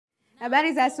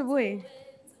Habari za asubuhi.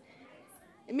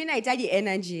 Mimi nahitaji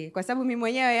energy kwa sababu mimi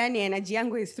mwenyewe yani energy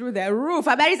yangu is through the roof.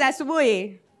 Habari za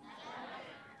asubuhi.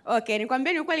 Okay,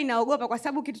 nikwambie ni ukweli naogopa kwa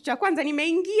sababu kitu cha kwanza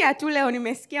nimeingia tu leo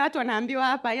nimesikia watu wanaambiwa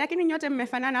hapa lakini nyote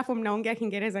mmefanana afu mnaongea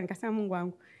Kiingereza nikasema Mungu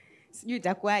wangu. Sijui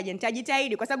itakuwaje.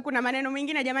 Nitajitahidi kwa sababu kuna maneno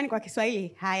mengine jamani kwa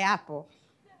Kiswahili hayapo.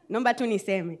 Naomba tu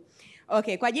niseme.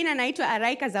 Okay, kwa jina naitwa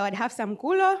Araika Zawad Hafsa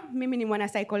Mkulo. Mimi ni mwana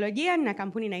saikolojia na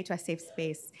kampuni inaitwa Safe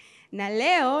Space. Na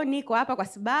leo niko hapa kwa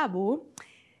sababu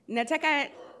nataka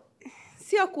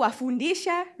sio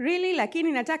kuwafundisha really,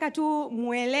 lakini nataka tu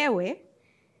muelewe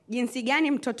jinsi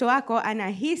gani mtoto wako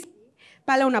anahisi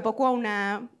pale unapokuwa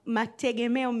una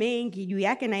mategemeo mengi juu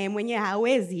yake na yeye mwenyewe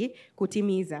hawezi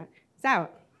kutimiza. Sawa?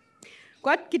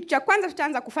 Kwa kitu cha kwanza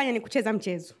tutaanza kufanya ni kucheza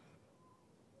mchezo.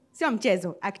 Sio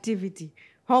mchezo, activity,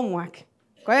 homework.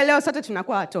 Kwa hiyo leo sote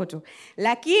tunakuwa watoto.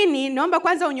 Lakini naomba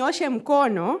kwanza unyooshe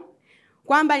mkono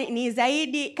kwamba ni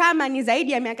zaidi kama ni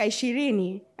zaidi ya miaka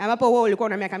 20 ambapo wewe ulikuwa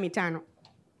una miaka 5.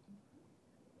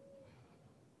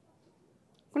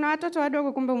 Kuna watoto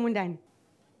wadogo kumbe humu ndani.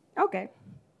 Okay.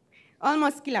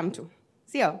 Almost kila mtu.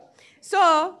 Sio? So,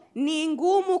 ni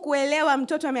ngumu kuelewa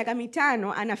mtoto wa miaka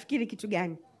 5 anafikiri kitu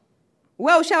gani.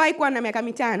 Wewe ushawahi kuwa na miaka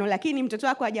 5 lakini mtoto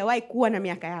wako hajawahi kuwa na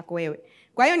miaka yako wewe.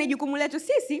 Kwa hiyo ni jukumu letu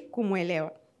sisi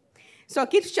kumuelewa. So,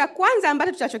 kitu cha kwanza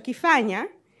ambacho tutachokifanya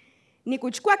ni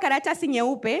kuchukua karatasi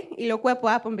nyeupe iliyokuwepo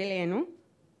hapo mbele yenu.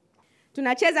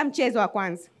 Tunacheza mchezo wa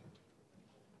kwanza.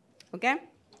 Okay?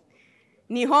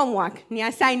 Ni homework, ni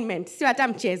assignment, sio hata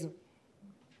mchezo.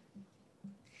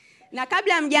 Na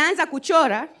kabla hamjaanza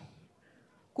kuchora,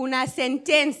 kuna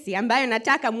sentensi ambayo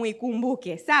nataka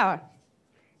muikumbuke, sawa?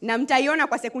 Na mtaiona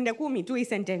kwa sekunde 10 tu hii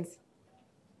sentensi.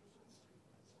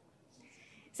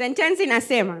 Sentensi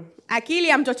inasema, akili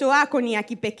ya mtoto wako ni ya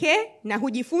kipekee na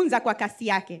hujifunza kwa kasi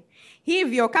yake.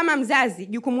 Hivyo kama mzazi,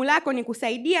 jukumu lako ni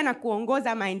kusaidia na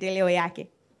kuongoza maendeleo yake.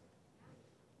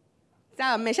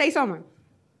 Sawa, mmeshaisoma?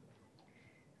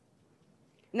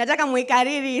 Nataka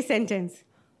muikariri hii sentence.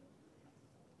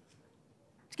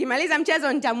 Tukimaliza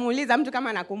mchezo nitamuuliza mtu kama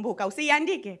anakumbuka.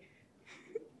 Usiandike.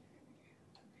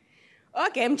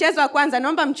 Okay, mchezo wa kwanza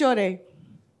naomba mchore.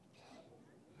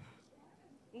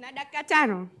 Na dakika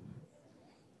 5.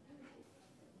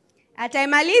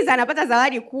 Ataimaliza anapata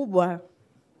zawadi kubwa.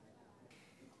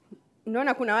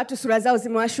 Unaona kuna watu sura zao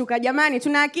zimewashuka. Jamani,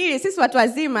 tuna akili sisi watu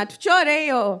wazima, tuchore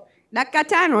hiyo. Dakika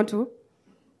 5 tu.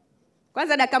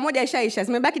 Kwanza dakika 1 ishaisha,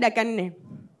 zimebaki dakika 4.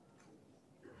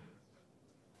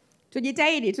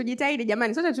 Tujitahidi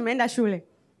jamani, sote tumeenda shule.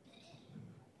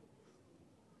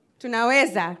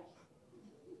 Tunaweza.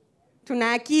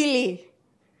 Tuna akili.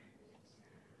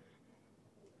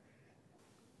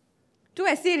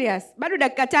 Tuwe serious, bado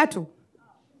dakika 3.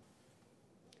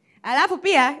 Alafu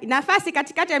pia nafasi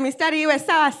katikati ya mistari iwe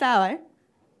sawa sawa,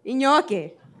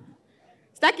 inyooke.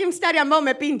 Sitaki mstari ambao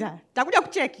umepinda. Takuja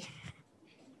kucheki.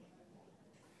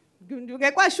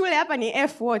 Ungekuwa shule hapa ni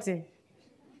F wote.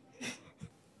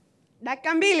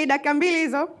 Dakika 2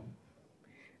 hizo.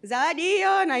 Zawadi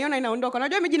hiyo naiona inaondoka.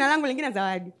 Unajua mimi jina langu lingine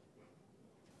Zawadi.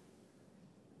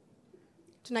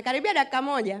 Tunakaribia dakika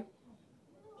 1.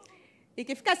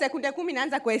 Ikifika sekunde 10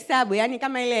 naanza kuhesabu, yani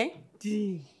kama ile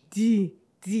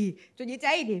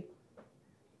Tujitahidi.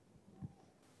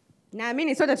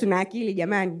 Naamini sote tuna akili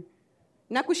jamani.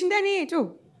 Na kushindani hii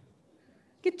tu.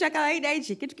 Kitu cha kawaida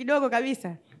hichi, kitu kidogo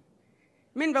kabisa.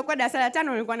 Mimi nilipokuwa darasa la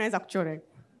 5 nilikuwa naweza kuchora.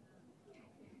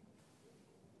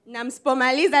 Na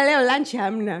msipomaliza leo lunch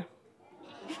hamna.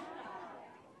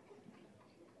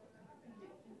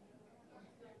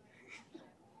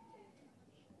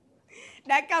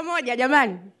 Dakika 1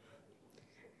 jamani.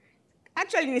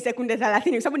 Actually ni sekunde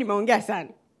 30 kwa sababu nimeongea sana.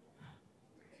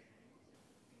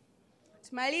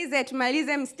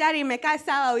 Tumalize mstari imekaa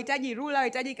sawa, uhitaji ruler,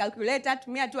 uhitaji calculator,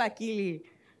 tumia tu akili.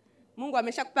 Mungu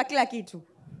ameshakupa kila kitu.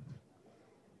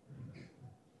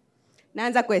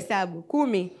 Naanza kuhesabu.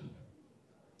 10.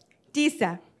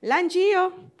 9. Lunch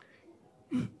hiyo.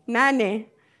 8.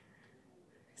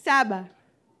 7.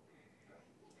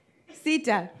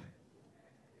 6.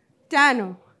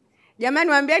 5. Jamani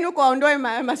waambieni huko waondoe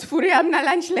masufuria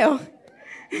hamna lunch leo.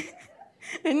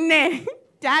 4,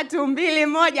 3, 2,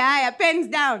 1. Haya, pens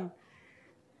down.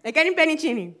 Ekeni peni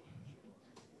chini.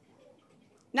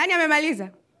 Nani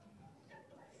amemaliza?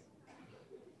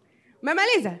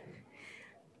 Umemaliza?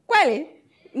 Kweli?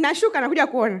 Nashuka nakuja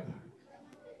kuona.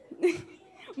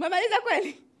 Umemaliza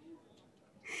kweli?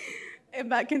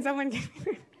 Can someone get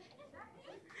me?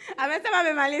 Amesema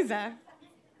amemaliza.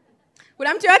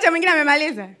 Kuna mtu yote mwingine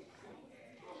amemaliza?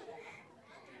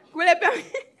 Kule pia.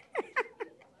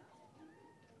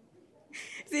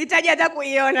 Sihitaji hata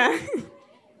kuiona.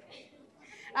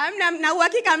 Na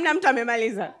uhakika hamna mtu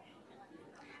amemaliza.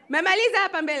 Memaliza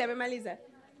hapa mbele, memaliza.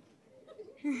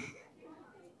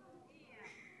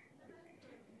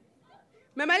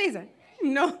 Memaliza?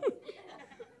 No.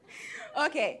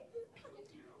 Okay.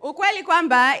 Ukweli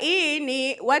kwamba hii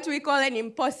ni what we call an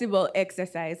impossible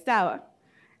exercise, sawa?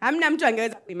 Hamna mtu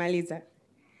angeweza kuimaliza.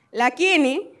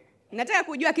 Lakini nataka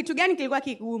kujua kitu gani kilikuwa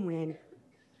kigumu yani.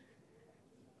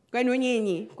 Kwani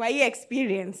nyinyi, kwa hii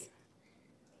experience.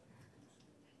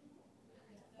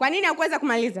 Kwa nini hakuweza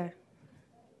kumaliza?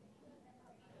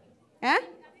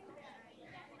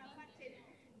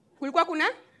 Kulikuwa kuna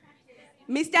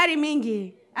mistari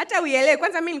mingi. Hata uielewe.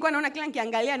 Kwanza mimi nilikuwa naona kila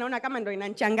nikiangalia naona kama ndo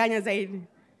inanichanganya zaidi.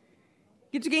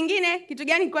 Kitu kingine, kitu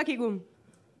gani kilikuwa kigumu?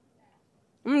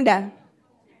 Muda.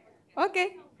 Okay.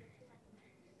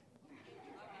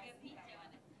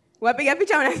 Wapiga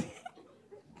picha wanaziba.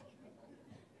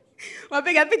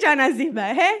 Wapiga picha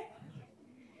wanaziba,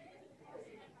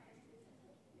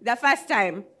 The first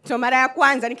time. So mara ya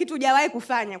kwanza ni kitu hujawahi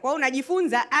kufanya. Kwa hiyo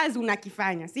unajifunza as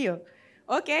unakifanya, sio?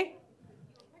 Okay.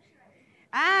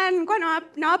 Nilikuwa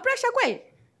na pressure kweli.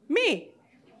 Mi.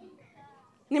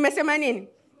 Nimesema nini?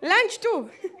 Lunch tu.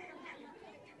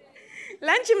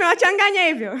 Lunch imewachanganya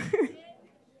hivyo.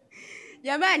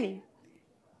 Jamani.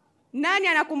 Nani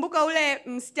anakumbuka ule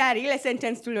mstari, ile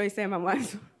sentence tulioisema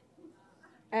mwanzo?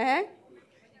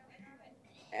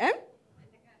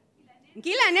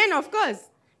 Kila neno, of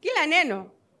course. Kila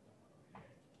neno.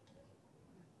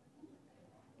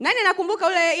 Nani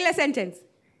anakumbuka ile sentence?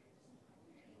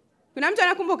 Kuna mtu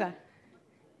anakumbuka?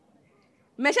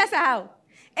 Mmeshasahau.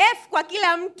 F kwa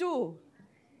kila mtu.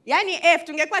 Yaani F,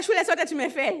 tungekuwa shule sote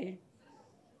tumefeli.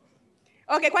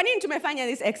 Okay, kwa nini tumefanya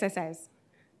this exercise?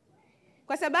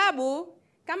 Kwa sababu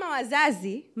kama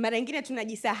wazazi mara nyingine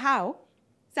tunajisahau,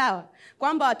 sawa?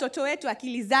 Kwamba watoto wetu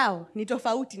akili zao ni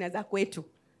tofauti na za kwetu.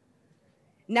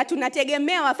 Na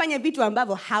tunategemea wafanye vitu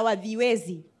ambavyo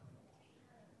hawaviwezi.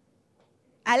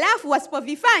 Alafu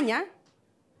wasipovifanya,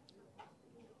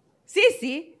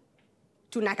 sisi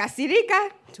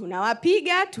tunakasirika,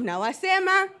 tunawapiga,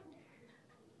 tunawasema.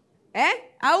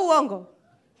 Au uongo?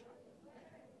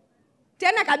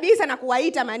 Tena kabisa na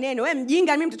kuwaita maneno, wewe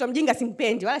mjinga, mimi mtoto mjinga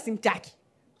simpendi wala simtaki.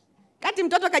 Kati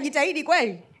mtoto kajitahidi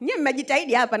kweli? Nyie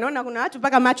mmejitahidi hapa, naona kuna watu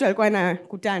mpaka macho walikuwa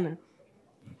yanakutana.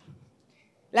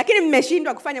 Lakini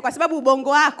mmeshindwa kufanya kwa sababu ubongo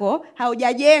wako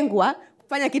haujajengwa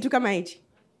kufanya kitu kama hichi.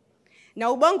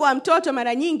 Na ubongo wa mtoto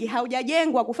mara nyingi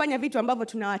haujajengwa kufanya vitu ambavyo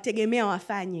tunawategemea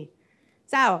wafanye.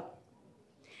 Sawa?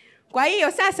 Kwa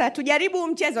hiyo sasa tujaribu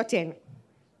mchezo tena.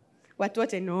 Watu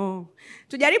wote no.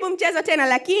 Tujaribu mchezo tena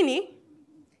lakini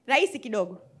rahisi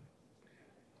kidogo.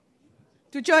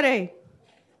 Tuchore.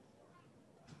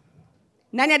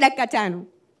 Nani ya dakika 5?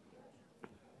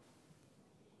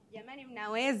 Jamani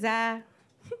mnaweza.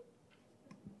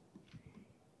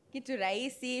 Kitu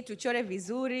rahisi, tuchore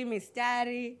vizuri,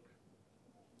 mistari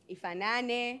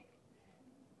ifanane.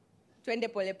 Twende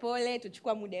polepole,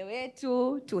 tuchukua muda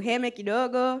wetu, tuheme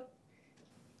kidogo.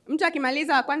 Mtu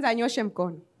akimaliza wa kwanza anyoshe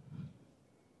mkono.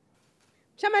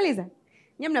 Shamaliza?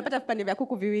 Nyie mnapata vipande vya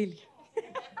kuku viwili.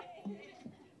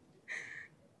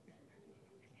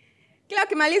 Kila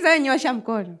ukimaliza wewe nyosha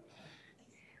mkono.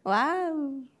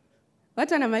 Wow.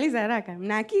 Watu wanamaliza haraka.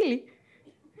 Mna akili?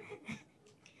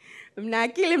 Mna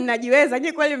akili, mnajiweza.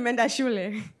 Nyie kweli mmeenda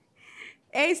shule.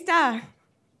 A*.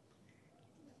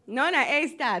 Naona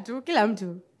A* tu kila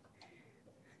mtu.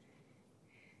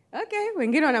 Okay,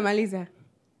 wengine wanamaliza.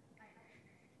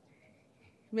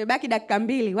 Imebaki dakika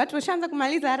 2. Watu washaanza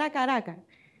kumaliza haraka haraka.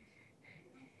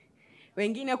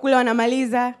 Wengine kule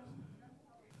wanamaliza.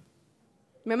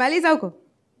 Umemaliza huko?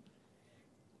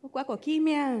 Huko wako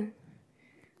kimya.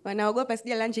 Wanaogopa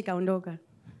sija lunch ikaondoka.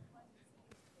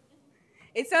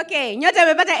 It's okay. Nyote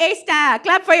mmepata A*.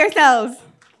 Clap for yourselves.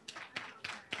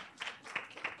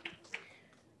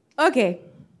 Okay.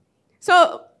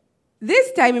 So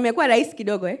this time imekuwa rahisi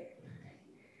kidogo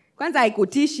Kwanza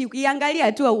haikutishi,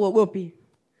 ukiangalia tu hauogopi.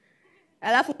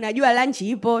 Alafu unajua lunch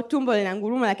ipo, tumbo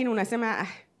linanguruma lakini unasema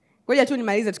ngoja tu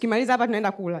nimalize, tukimaliza hapa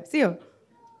tunaenda kula, sio?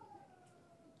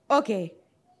 Okay.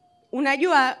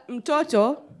 Unajua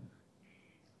mtoto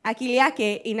akili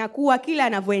yake inakuwa kila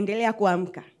anavyoendelea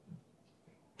kuamka.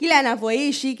 Kila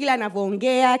anavyoishi, kila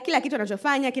anavyoongea, kila kitu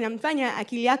anachofanya kinamfanya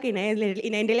akili yake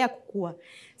inaendelea kukua.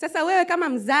 Sasa wewe kama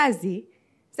mzazi,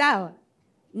 sawa?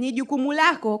 Ni jukumu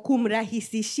lako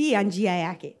kumrahisishia njia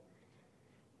yake.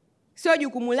 Sio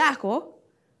jukumu lako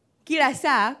kila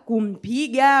saa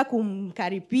kumpiga,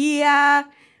 kumkaripia,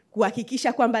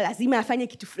 kuhakikisha kwamba lazima afanye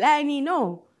kitu fulani.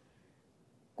 No.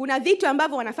 Kuna vitu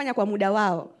ambavyo wanafanya kwa muda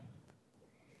wao.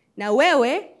 Na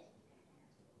wewe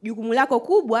jukumu lako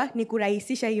kubwa ni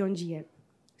kurahisisha hiyo njia.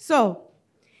 So,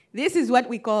 this is what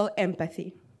we call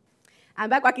empathy.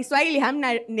 Ambapo kwa Kiswahili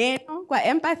hamna neno kwa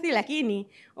empathy, lakini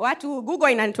watu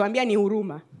Google inatuambia ni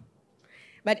huruma.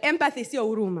 But empathy sio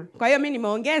huruma. Kwa hiyo mimi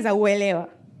nimeongeza uelewa.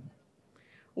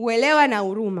 Uelewa na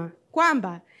huruma.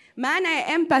 Kwamba maana ya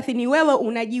empathy ni wewe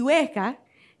unajiweka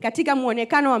katika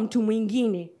muonekano wa mtu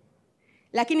mwingine,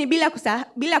 lakini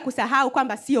bila kusahau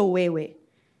kwamba sio wewe.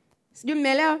 Sijui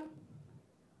mmeelewa?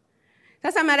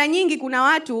 Sasa mara nyingi kuna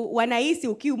watu wanahisi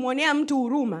ukimwonea mtu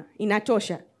huruma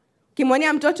inatosha.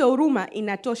 Ukimwonea mtoto huruma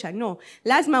inatosha. No,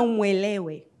 lazima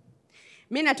umuelewe.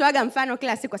 Mimi natoaga mfano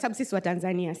kila siku kwa sababu sisi wa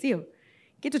Tanzania, sio?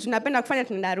 Kitu tunapenda kufanya,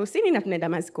 tunaenda harusini na tunaenda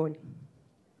mazikoni.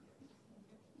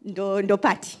 Ndo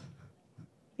party.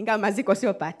 Ingawa maziko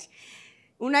sio party.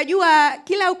 Unajua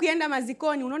kila ukienda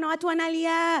mazikoni unaona watu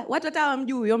wanalia. Watu hata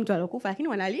hawamjui huyo mtu aliyokufa lakini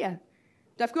wanalia.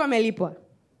 Utafikiri wamelipwa.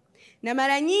 Na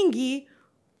mara nyingi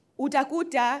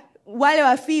utakuta wale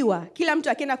wafiwa, kila mtu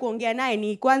akienda kuongea naye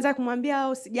ni kwanza kumwambia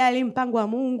usijali, mpango wa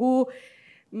Mungu,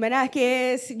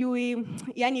 manake sijui,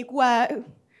 yani kuwa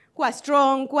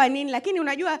strong, kuwa nini. Lakini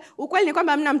unajua ukweli ni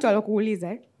kwamba hamna mtu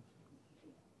aliyokuuliza.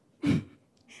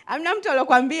 Hamna mtu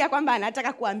aliyokuambia kwamba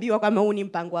anataka kuambiwa kwamba huu ni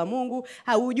mpango wa Mungu,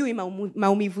 haujui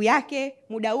maumivu yake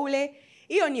muda ule.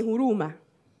 Hiyo ni huruma.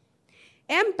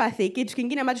 Empathy, kitu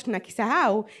kingine ambacho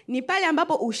tunakisahau, ni pale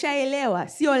ambapo ushaelewa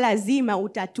sio lazima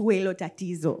utatue hilo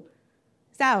tatizo.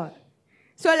 Sawa?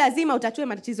 Sio lazima utatue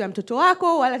matatizo ya mtoto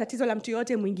wako wala tatizo la mtu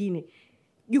yote mwingine.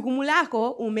 Jukumu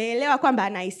lako umeelewa kwamba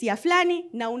ana hisia fulani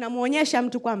na unamuonyesha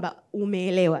mtu kwamba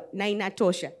umeelewa na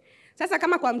inatosha. Sasa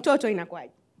kama kwa mtoto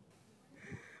inakwaje?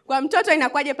 Kwa mtoto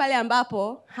inakwaje pale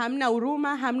ambapo hamna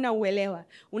huruma, hamna uelewa?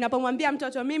 Unapomwambia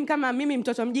mtoto mimi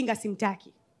mtoto mjinga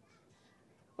simtaki.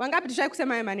 Wangapi tushawahi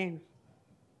kusema haya maneno?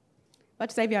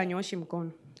 Watu sasa hivi hawanyooshi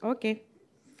mkono. Okay.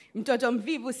 Mtoto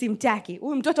mvivu simtaki.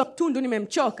 Huyu mtoto tundu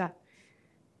nimemchoka.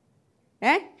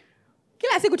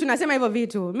 Kila siku tunasema hivyo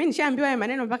vitu. Mimi nishaambiwa haya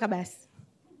maneno mpaka basi.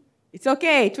 It's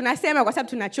okay. Tunasema kwa sababu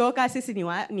tunachoka. Sisi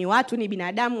ni watu, ni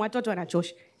binadamu, watoto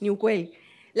wanachosha. Ni ukweli.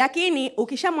 Lakini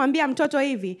ukishamwambia mtoto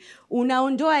hivi,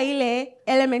 unaondoa ile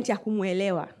element ya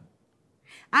kumuelewa.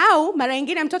 Au mara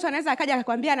nyingine mtoto anaweza akaja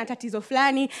akakwambia ana tatizo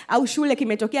fulani au shule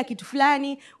kimetokea kitu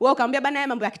fulani, wewe ukamwambia bana haya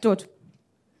mambo ya kitoto.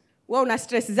 Wewe una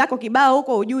stress zako kibao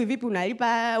huko, hujui vipi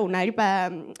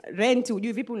unalipa rent,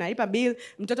 hujui vipi unalipa bill.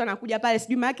 Mtoto anakuja pale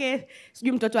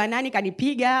sijui mtoto wa nani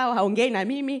kanipiga au haongei na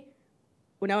mimi.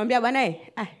 Unamwambia bana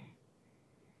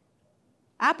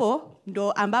hapo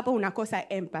ndo ambapo unakosa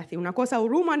empathy, unakosa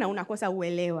huruma na unakosa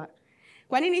uelewa.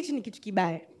 Kwa nini hichi ni kitu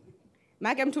kibaya?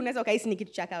 Maana mtu unaweza ukahisi ni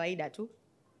kitu cha kawaida tu.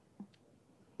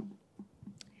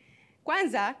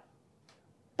 Kwanza,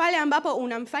 pale ambapo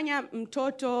unamfanya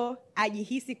mtoto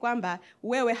ajihisi kwamba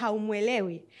wewe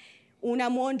haumuelewi,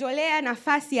 unamuondolea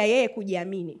nafasi ya yeye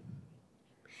kujiamini.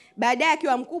 Baadaye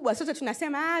akiwa mkubwa sote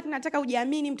tunasema tunataka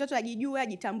ujiamini, mtoto ajijue,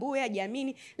 ajitambue,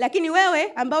 ajiamini. Lakini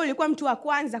wewe ambao ulikuwa mtu wa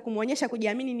kwanza kumuonyesha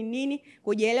kujiamini ni nini,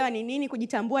 kujielewa ni nini,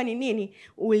 kujitambua ni nini,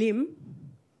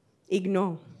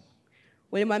 ignore.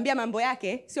 Ulimwambia mambo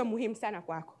yake sio muhimu sana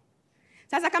kwako.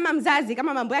 Sasa kama mzazi,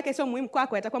 kama mambo yake sio muhimu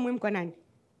kwako, yatakuwa muhimu kwa nani?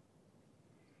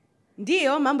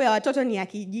 Ndiyo, mambo ya watoto ni ya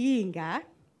kijinga,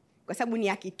 kwa sababu ni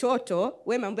ya kitoto.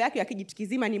 Wewe mambo yake ya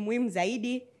kijitukizima ni muhimu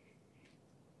zaidi.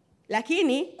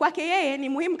 Lakini kwake yeye ni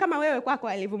muhimu kama wewe kwako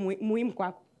alivyo muhimu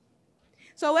kwako.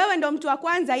 So wewe ndo mtu wa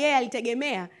kwanza yeye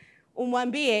alitegemea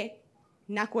umwambie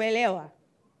na kuelewa.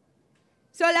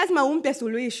 Sio lazima umpe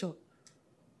suluhisho.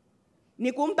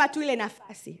 Ni kumpa tu ile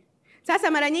nafasi.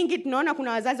 Sasa mara nyingi tunaona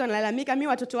kuna wazazi wanalalamika, mimi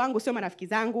watoto wangu sio marafiki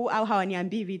zangu au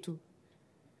hawaniambii vitu.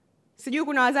 Sijui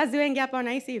kuna wazazi wengi hapa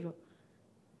wanahisi hivyo.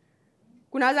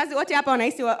 Kuna wazazi wote hapa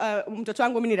wanahisi mtoto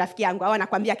wangu mimi ni rafiki yangu au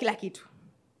anakuambia kila kitu.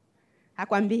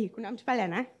 Hakwambii. Kuna mtu pale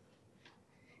ana.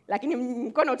 Lakini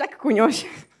mkono hutaki kunyosha.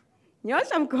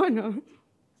 Nyosha mkono.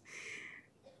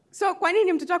 So kwa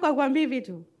nini mtoto wako hakwambii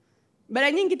vitu?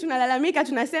 Mara nyingi tunalalamika,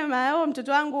 tunasema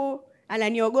mtoto wangu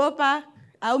ananiogopa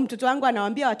au mtoto wangu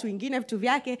anawaambia watu wengine vitu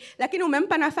vyake, lakini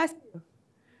umempa nafasi.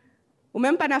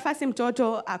 Umempa nafasi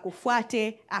mtoto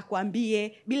akufuate,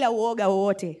 akwambie bila uoga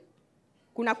wowote.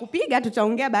 Kuna kupiga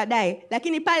tutaongea baadaye,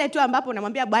 lakini pale tu ambapo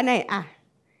unamwambia bwana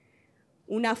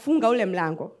unafunga ule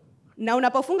mlango. Na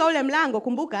unapofunga ule mlango,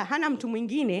 kumbuka hana mtu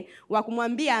mwingine wa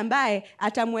kumwambia ambaye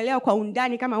atamuelewa kwa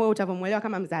undani kama wewe utavomuelewa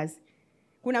kama mzazi.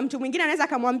 Kuna mtu mwingine anaweza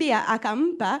akamwambia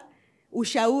akampa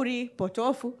ushauri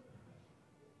potofu.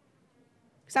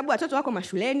 Sababu watoto wako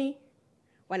mashuleni,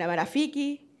 wana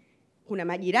marafiki, kuna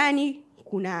majirani,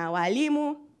 kuna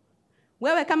walimu.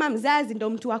 Wewe kama mzazi ndo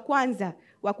mtu wa kwanza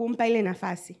wa kumpa ile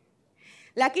nafasi.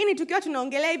 Lakini tukiwa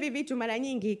tunaongelea hivi vitu mara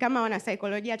nyingi kama wana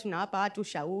saikolojia tunawapa watu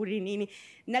ushauri nini.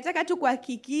 Nataka tu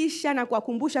kuhakikisha na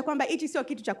kuwakumbusha kwamba hichi sio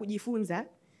kitu cha kujifunza.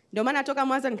 Ndio maana toka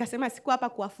mwanzo nikasema siko hapa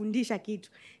kuwafundisha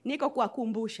kitu. Niko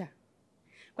kuwakumbusha.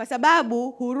 Kwa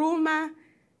sababu huruma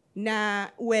na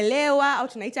uelewa au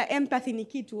tunaita empathy ni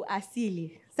kitu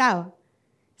asili. Sawa?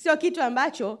 Sio kitu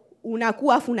ambacho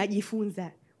unakuwa afu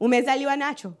unajifunza. Umezaliwa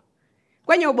nacho.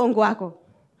 Kwenye ubongo wako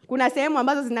kuna sehemu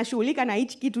ambazo zinashughulika na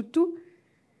hichi kitu tu.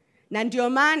 Na ndio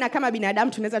maana kama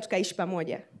binadamu tunaweza tukaishi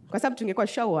pamoja. Kwa sababu tungekuwa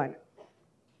tushaoana.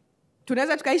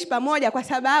 Tunaweza tukaishi pamoja kwa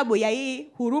sababu ya hii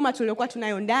huruma tuliyokuwa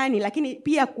tunayo ndani, lakini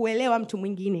pia kuelewa mtu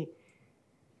mwingine.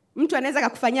 Mtu anaweza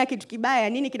kukufanyia kitu kibaya,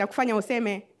 nini kinakufanya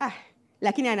useme,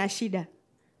 lakini ana shida.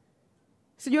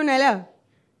 Sijui unaelewa?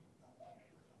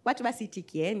 Watu basi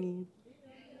itikieni.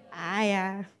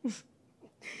 Haya.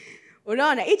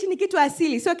 Unaona, hichi ni kitu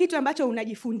asili, sio kitu ambacho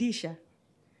unajifundisha.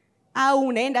 Au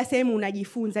unaenda sehemu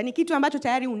unajifunza, ni kitu ambacho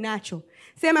tayari unacho.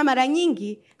 Sema mara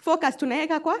nyingi focus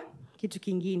tunaweka kwa kitu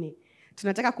kingine.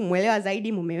 Tunataka kumuelewa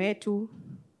zaidi mume wetu,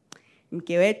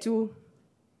 mke wetu,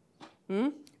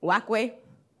 wakwe,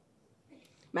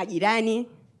 majirani.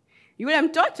 Yule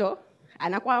mtoto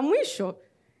anakuwa mwisho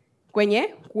kwenye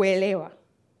kuelewa.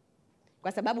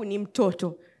 Kwa sababu ni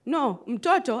mtoto. No,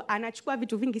 mtoto anachukua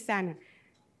vitu vingi sana.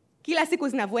 Kila siku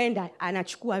zinavyoenda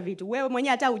anachukua vitu. Wewe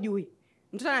mwenyewe hata hujui.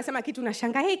 Mtoto anasema kitu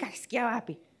unashangaa, "Hey, kasikia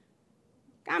wapi?"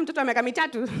 Kama mtoto wa miaka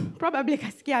 3 probably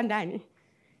kasikia ndani.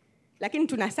 Lakini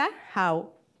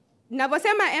tunasahau.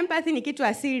 Ninavyosema empathy ni kitu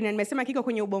asili na nimesema kiko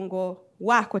kwenye ubongo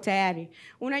wako tayari.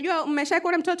 Unajua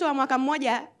umeshakuona mtoto wa mwaka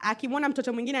mmoja akimwona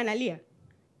mtoto mwingine analia?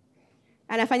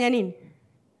 Anafanya nini?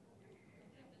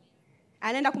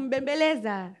 Anaenda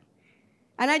kumbembeleza.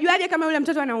 Anajuaje kama yule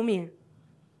mtoto anaumia?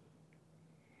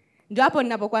 Ndio hapo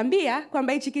ninapokuambia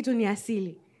kwamba hichi kitu ni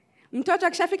asili. Mtoto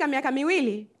akishafika miaka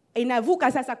 2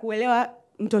 inavuka sasa kuelewa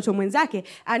mtoto mwenzake,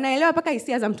 anaelewa mpaka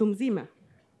hisia za mtu mzima.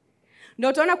 Ndio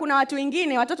utaona kuna watu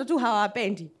wengine watoto tu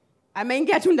hawawapendi.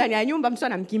 Ameingia tu ndani ya nyumba mtoto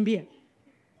anamkimbia.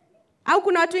 Au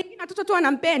kuna watu wengine watoto tu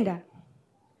wanampenda.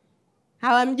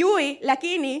 Hawamjui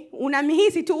lakini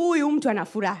unamhisi tu huyu mtu ana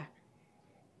furaha.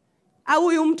 Au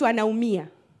huyu mtu anaumia.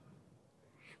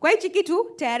 Kwa hichi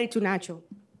kitu tayari tunacho.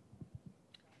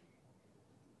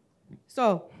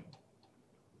 So,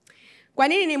 kwa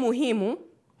nini ni muhimu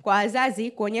kwa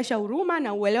wazazi kuonyesha huruma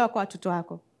na uelewa kwa watoto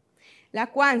wako? La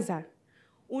kwanza,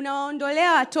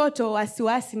 unawaondolea watoto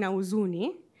wasiwasi na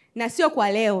huzuni, na sio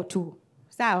kwa leo tu.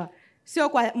 Sawa? Sio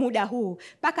kwa muda huu.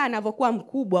 Paka anavyokuwa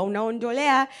mkubwa,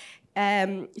 unaondolea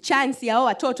chance ya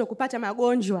watoto kupata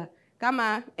magonjwa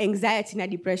kama anxiety na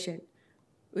depression.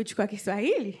 Which kwa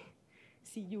Kiswahili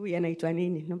sijui yanaitwa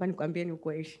nini. Naomba nikwambie ni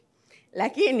ukweli.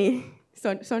 Lakini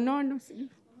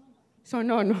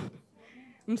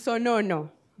msonono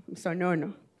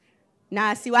na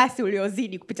wasiwasi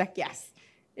uliozidi kupita kiasi,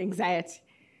 anxiety.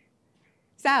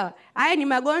 Sawa, haya ni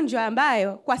magonjwa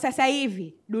ambayo kwa sasa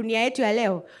hivi dunia yetu ya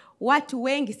leo watu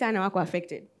wengi sana wako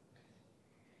affected.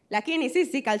 Lakini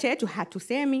sisi culture yetu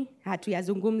hatusemi,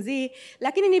 hatuyazungumzii,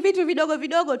 lakini ni vitu vidogo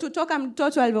vidogo tu toka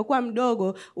mtoto alivyokuwa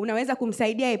mdogo unaweza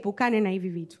kumsaidia epukane na hivi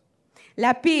vitu.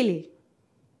 La pili,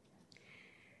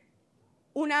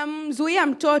 unamzuia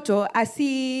mtoto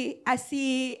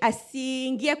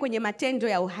asiingie kwenye matendo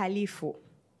ya uhalifu.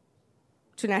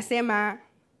 Tunasema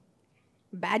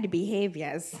bad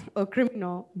behaviors or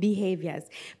criminal behaviors.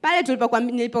 Pale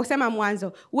niliposema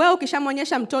mwanzo, wewe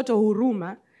ukishamonyesha mtoto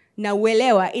huruma na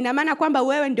uelewa, ina maana kwamba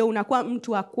wewe ndio unakuwa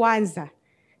mtu wa kwanza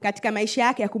katika maisha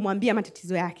yake ya kumwambia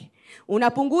matatizo yake.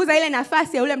 Unapunguza ile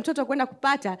nafasi ya yule mtoto kwenda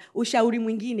kupata ushauri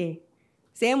mwingine,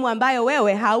 sehemu ambayo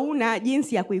wewe hauna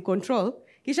jinsi ya kuicontrol.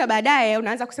 Kisha baadaye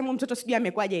unaanza kusema mtoto sijui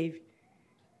amekwaje hivi.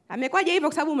 Amekwaje hivyo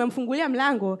kwa sababu umemfungulia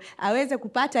mlango aweze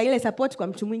kupata ile support kwa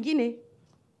mtu mwingine.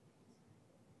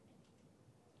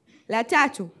 La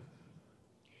tatu,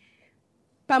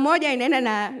 pamoja inaenda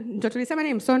na ndio tulisema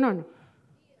ni msonono.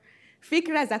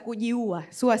 Fikra za kujiua,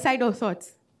 suicidal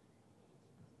thoughts.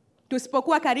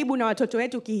 Tusipokuwa karibu na watoto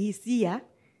wetu kihisia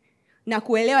na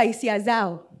kuelewa hisia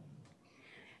zao,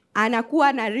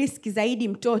 anakuwa na risk zaidi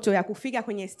mtoto ya kufika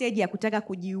kwenye stage ya kutaka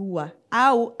kujiua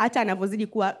au hata anavyozidi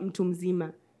kuwa mtu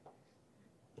mzima.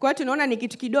 Kwa hiyo tunaona ni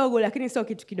kitu kidogo lakini sio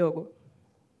kitu kidogo.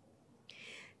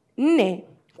 4,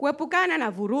 kuepukana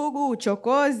na vurugu,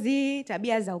 uchokozi,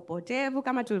 tabia za upotevu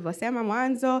kama tulivyosema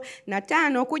mwanzo. Na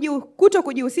 5,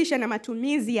 kutokujihusisha na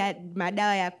matumizi ya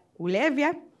madawa ya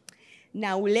kulevya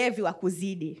na ulevi wa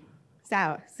kuzidi.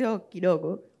 Sawa, sio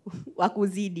kidogo, wa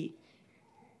kuzidi.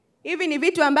 Hivi ni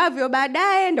vitu ambavyo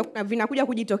baadaye ndo vinakuja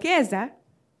kujitokeza,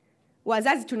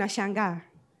 wazazi tunashangaa.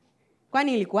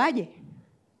 Kwani ilikuwaje?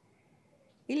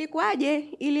 Ilikuwaje?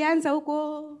 Ilianza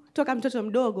huko toka mtoto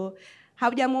mdogo.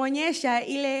 Haujamuonyesha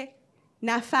ile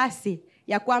nafasi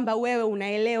ya kwamba wewe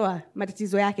unaelewa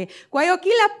matatizo yake. Kwa hiyo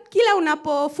kila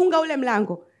unapofunga ule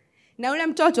mlango na ule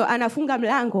mtoto anafunga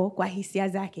mlango kwa hisia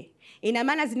zake, ina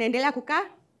maana zinaendelea kukaa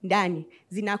ndani,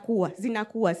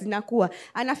 zinakuwa.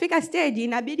 Anafika stage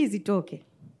inabidi zitoke.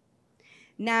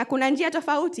 Na kuna njia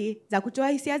tofauti za kutoa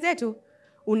hisia zetu.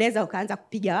 Unaweza ukaanza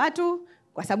kupiga watu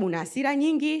kwa sababu una hasira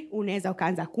nyingi, unaweza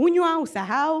ukaanza kunywa,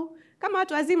 usahau, kama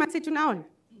watu wazima sisi tunaona.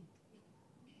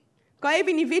 Kwa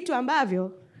hivi ni vitu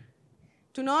ambavyo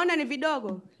tunaona ni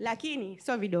vidogo, lakini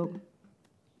sio vidogo.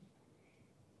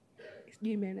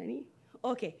 Sijui maana nini?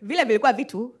 Okay, vile vilikuwa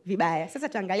vitu vibaya. Sasa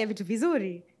tuangalie vitu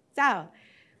vizuri. Sawa?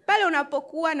 Pale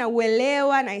unapokuwa na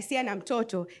uelewa na hisia na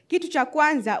mtoto, kitu cha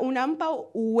kwanza unampa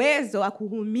uwezo wa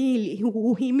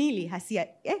kuhimili hisia.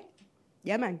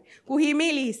 Jamani,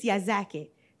 kuhimili hisia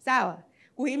zake. Sawa?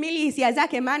 Kuhimili hisia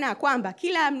zake maana ya kwamba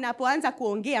kila mnapoanza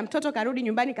kuongea, mtoto karudi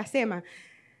nyumbani kasema,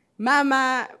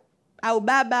 mama au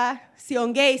baba,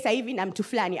 siongei sasa hivi na mtu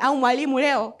fulani, au mwalimu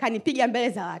leo kanipiga mbele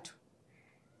za watu.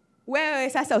 Wewe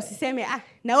sasa usiseme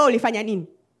na wewe ulifanya nini?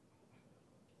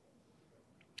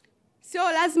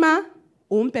 Sio lazima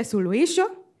umpe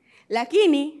suluhisho,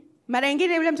 lakini mara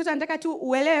nyingine yule mtoto anataka tu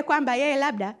uelewe kwamba yeye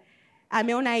labda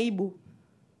ameona aibu.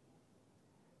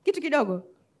 Kitu kidogo.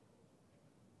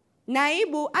 Na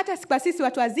aibu hata kwa sisi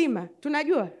watu wazima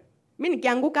tunajua. Mimi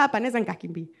nikianguka hapa naweza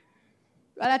nikakimbia.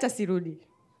 Wala hata sirudi.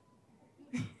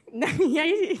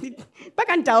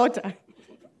 Mpaka nitaota.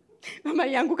 Mama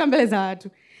nianguka mbele za watu.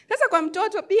 Sasa kwa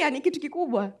mtoto pia ni kitu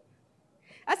kikubwa.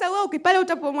 Sasa wewe ukipale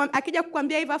akija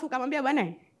kukwambia hivyo afu ukamwambia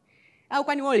bwana, au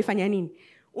kwani wewe ulifanya nini?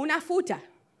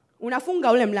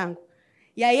 Unafunga ule mlango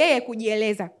ya yeye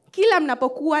kujieleza. Kila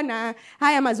mnapokuwa na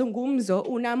haya mazungumzo,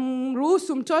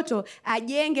 unamruhusu mtoto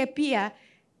ajenge pia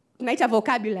tunaita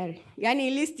vocabulary, yani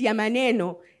list ya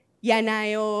maneno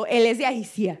yanayoelezea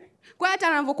hisia. Kwa hata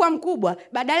anapokuwa mkubwa,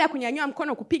 badala ya kunyanyua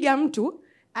mkono kupiga mtu,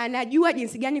 anajua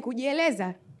jinsi gani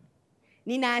kujieleza.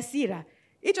 Nina hasira.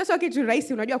 Hicho sio kitu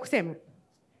rahisi unajua kusema.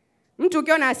 Mtu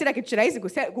ukiona hasira kitu rahisi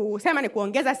kusema ni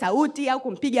kuongeza sauti au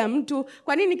kumpiga mtu.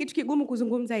 Kwa nini kitu kigumu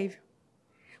kuzungumza hivyo?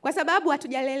 Kwa sababu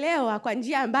hatujalelewa kwa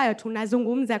njia ambayo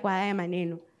tunazungumza kwa haya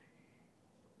maneno.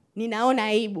 Ninaona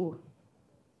aibu.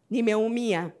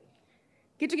 Nimeumia.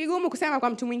 Kitu kigumu kusema kwa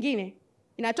mtu mwingine,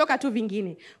 inatoka tu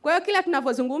vingine. Kwa hiyo kila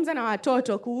tunapozungumza na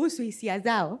watoto kuhusu hisia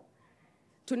zao,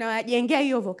 tunawajengea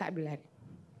hiyo vocabulary.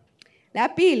 La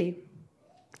pili,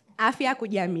 afya ya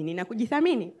kujiamini na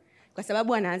kujithamini. Kwa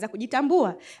sababu anaanza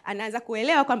kujitambua, anaanza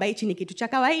kuelewa kwamba hichi ni kitu cha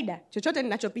kawaida. Chochote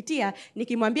ninachopitia,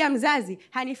 nikimwambia mzazi,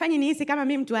 hanifanyi nihisi kama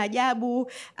mimi mtu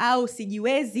ajabu au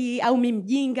sijiwezi au mimi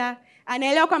mjinga.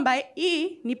 Anaelewa kwamba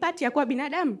hii ni pati ya kuwa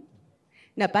binadamu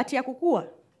na pati ya kukua.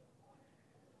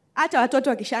 Hata watoto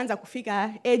wakishaanza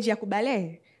kufika age ya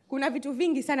kubalehe, kuna vitu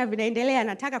vingi sana vinaendelea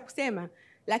nataka kusema,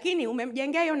 lakini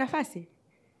umemjengea hiyo nafasi.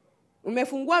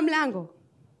 Umefungua mlango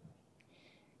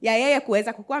ya yeye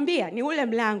kuweza kukwambia, ni ule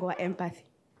mlango wa empathy.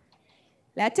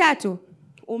 La tatu,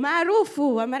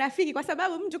 umaarufu wa marafiki, kwa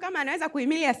sababu mtu kama anaweza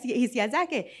kuhimili hisia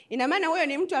zake, ina maana huyo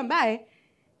ni mtu ambaye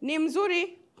ni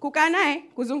mzuri kukaa naye,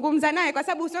 kuzungumza naye, kwa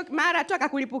sababu sio mara tu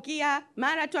akakulipukia,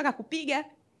 mara tu akakupiga.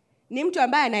 Ni mtu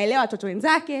ambaye anaelewa watoto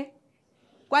wenzake.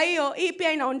 Kwa hiyo hii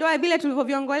pia inaondoa vile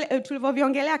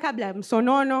tulivyoviongelea kabla,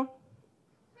 msonono,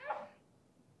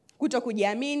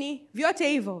 kutokujiamini, vyote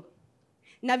hivyo.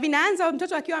 Na vinaanza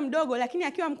mtoto akiwa mdogo, lakini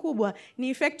akiwa mkubwa ni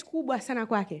effect kubwa sana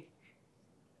kwake.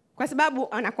 Kwa sababu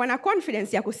anakuwa na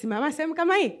confidence ya kusimama sehemu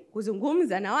kama hii,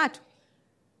 kuzungumza na watu.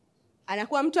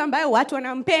 Anakuwa mtu ambaye watu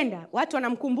wanampenda, watu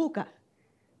wanamkumbuka.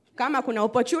 Kama kuna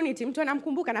opportunity, mtu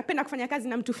anamkumbuka, napenda kufanya kazi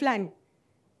na mtu fulani.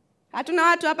 Hatuna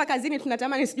watu hapa kazini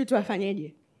tunatamani sijui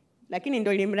tuwafanyeje. Lakini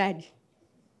ndio ile mradi.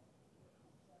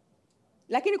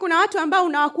 Lakini kuna watu ambao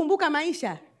unawakumbuka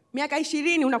maisha. Miaka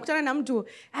 20 unakutana na mtu,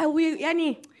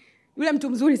 yani yule mtu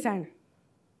mzuri sana.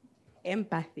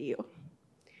 Empathy.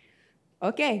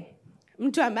 Okay.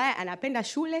 Mtu ambaye anapenda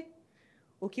shule,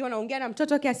 ukiwa unaongea na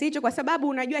mtoto kiasi hicho, kwa sababu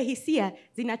unajua hisia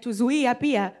zinatuzuia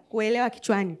pia kuelewa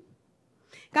kichwani.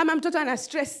 Kama mtoto ana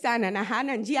stress sana na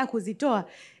hana njia ya kuzitoa,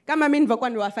 kama mimi nilivyokuwa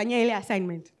niwafanyia ile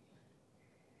assignment.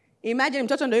 Imagine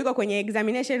mtoto ndio yuko kwenye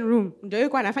examination room, ndio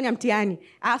yuko anafanya mtihani,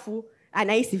 afu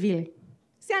anahisi vile.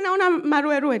 Si anaona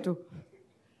maruerue tu.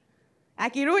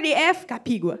 Akirudi F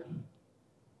kapigwa.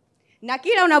 Na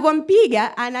kila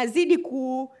unavompiga anazidi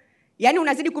yani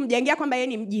unazidi kumjengea kwamba yeye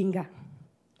ni mjinga.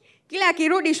 Kila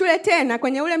akirudi shule tena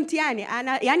kwenye ule mtihani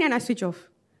yani ana switch off.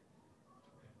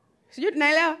 Sijui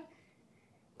tunaelewa?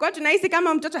 Kwa hiyo tunahisi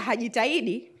kama mtoto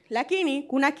hajitahidi, lakini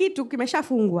kuna kitu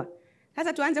kimeshafungwa.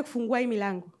 Sasa tuanze kufungua hii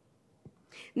milango.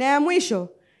 Na ya mwisho,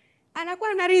 anakuwa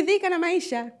anaridhika na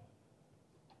maisha.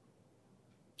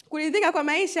 Kuridhika kwa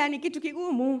maisha ni kitu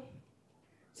kigumu.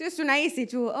 Sisi tunahisi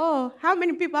tu, how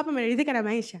many people hapa wameridhika na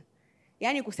maisha?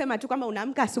 Yaani kusema tu kama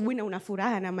unaamka asubuhi na una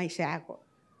furaha na maisha yako.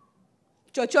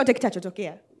 Chochote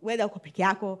kitachotokea, whether uko peke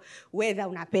yako, whether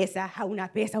una pesa, hauna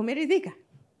pesa, umeridhika.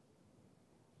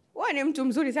 Wewe ni mtu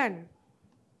mzuri sana.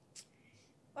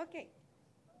 Okay.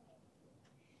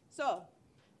 So,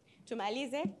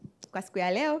 tumalize kwa siku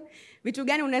ya leo. Vitu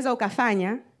gani unaweza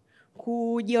ukafanya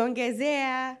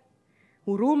kujiongezea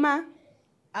huruma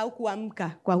au kuamka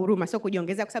kwa huruma? Sio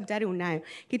kujiongezea kwa sababu tayari unayo.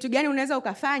 Kitu gani unaweza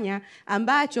ukafanya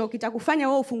ambacho kitakufanya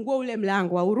wewe ufungue ule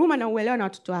mlango wa huruma na uelewa na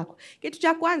watoto wako? Kitu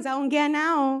cha kwanza, ongea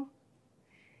nao.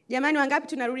 Jamani, wangapi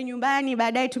tunarudi nyumbani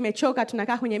baadaye tumechoka,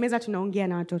 tunakaa kwenye meza tunaongea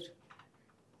na watoto?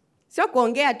 Sio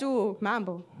kuongea tu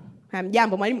mambo.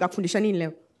 Hamjambo, mwalimu kakufundisha nini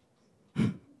leo?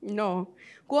 No.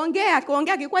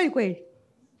 Kuongea kikweli kweli.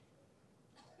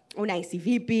 Unahisi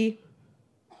vipi?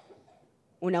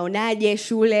 Unaonaje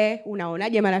shule?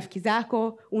 Unaonaje marafiki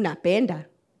zako? Unapenda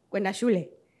kwenda shule?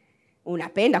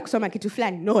 Unapenda kusoma kitu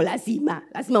fulani? No, lazima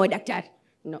uwe daktari.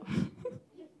 No.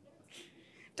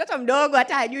 Mtoto mdogo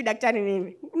hata hajui daktari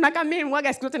nini. Mnakaa mimi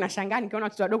mwaga siku zote nashangaa nikiona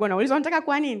watoto wadogo wanaulizwa wanataka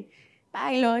kuwa nini?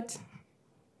 Pilot.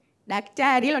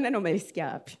 Daktari, hilo neno umelisikia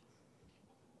wapi?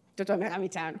 Mtoto wa miaka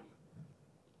 5.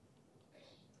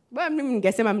 Bwana mimi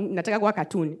ningesema nataka kuwa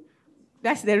katuni.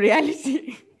 That's the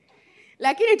reality.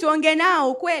 Lakini tuongee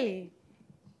nao ukweli.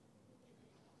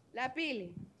 La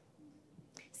pili,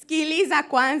 sikiliza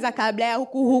kwanza kabla ya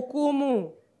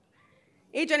kuhukumu.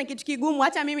 Hicho ni kitu kigumu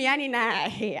hata mimi yani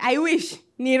I wish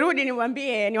nirudi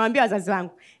niwaambie wazazi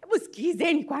wangu. Hebu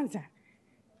sikilizeni kwanza.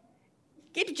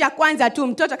 Kitu cha kwanza tu,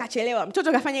 mtoto kachelewa,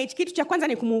 mtoto kafanya hichi, kitu cha kwanza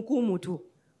ni kumhukumu tu.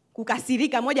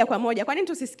 Kukasirika moja kwa moja. Kwa nini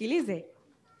tusisikilize?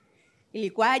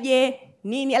 Ilikuwaje?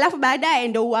 Nini? Alafu baadaye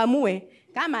ndo uamue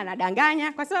kama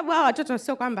anadanganya, kwa sababu hao watoto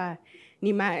sio kwamba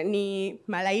ni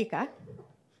malaika.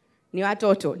 Ni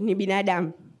watoto, ni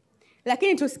binadamu.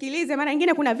 Lakini tusikilize, mara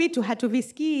nyingine kuna vitu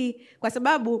hatuvisikii kwa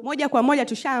sababu moja kwa moja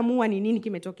tushaamua ni nini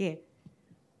kimetokea.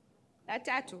 La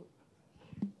tatu,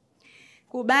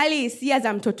 kubali hisia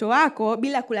za mtoto wako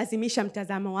bila kulazimisha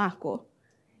mtazamo wako.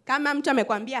 Kama mtu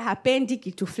amekwambia hapendi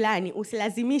kitu fulani,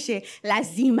 usilazimishe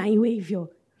lazima iwe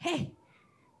hivyo.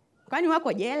 Kwani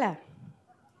wako jela?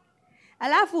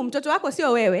 Alafu mtoto wako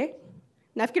sio wewe.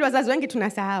 Nafikiri wazazi wengi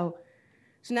tunasahau.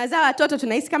 Tunazaa watoto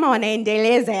tunahisi kama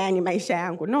wanaendeleza yani maisha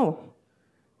yangu. No.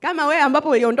 Kama wewe ambapo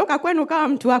uliondoka kwenu kama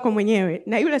mtu wako mwenyewe,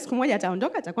 na yule siku moja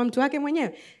ataondoka atakuwa mtu wake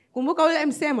mwenyewe. Kumbuka ule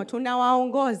msemo,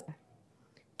 tunawaongoza.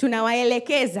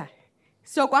 Tunawaelekeza.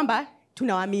 Sio kwamba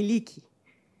tunawamiliki.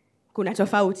 Kuna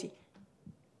tofauti.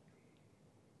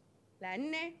 La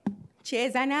 4,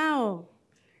 cheza nao.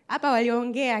 Hapa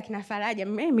waliongea kina Faraja,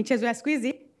 michezo ya siku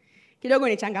hizi kidogo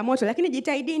ni changamoto, lakini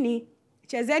jitahidini,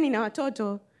 chezeni na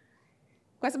watoto.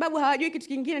 Kwa sababu hawajui kitu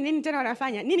kingine, nini tena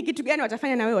wanafanya? Nini kitu gani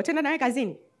watafanya na wewe? Wataenda nawe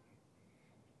kazini?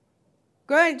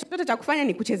 Kwa hiyo chochote cha kufanya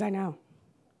ni kucheza nao.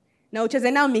 Na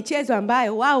ucheze nao michezo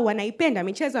ambayo wao wanaipenda,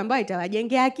 michezo ambayo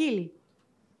itawajengea akili.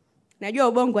 Najua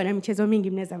Ubongo ana michezo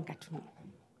mingi mnaweza mkatumia.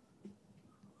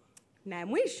 Na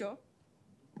mwisho,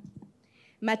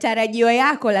 matarajio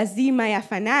yako lazima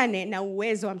yafanane na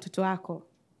uwezo wa mtoto wako.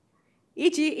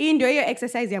 Hii ndio hiyo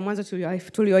exercise ya mwanzo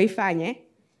tulioifanya.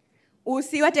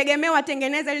 Usiwategemee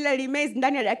watengeneza lile limezi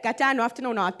ndani ya dakika 5 afu tena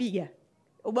unawapiga.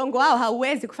 Ubongo wao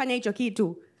hauwezi kufanya hicho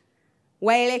kitu.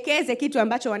 Waelekeze kitu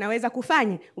ambacho wanaweza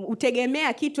kufanya.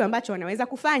 Utegemea kitu ambacho wanaweza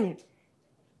kufanya.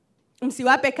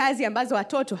 Msiwape kazi ambazo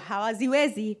watoto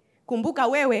hawaziwezi. Kumbuka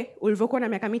wewe ulivyokuwa na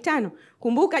miaka 5.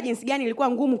 Kumbuka jinsi gani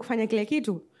ilikuwa ngumu kufanya kile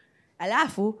kitu.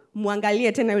 Alafu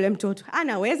muangalie tena yule mtoto.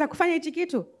 Anaweza kufanya hichi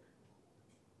kitu?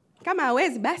 Kama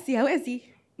hawezi basi hawezi,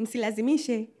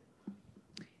 msilazimishe.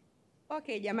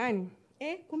 Okay jamani.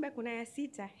 Kumbe kuna ya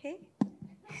 6.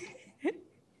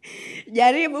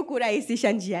 Jaribu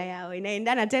kurahisisha njia yao.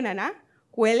 Inaendana tena na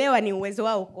kuelewa ni uwezo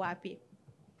wao uko wapi.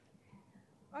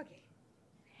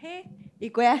 Okay.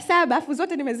 Iko ya 7, afu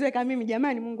zote nimeziweka mimi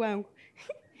jamani, Mungu wangu.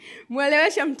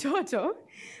 Mueleweshe mtoto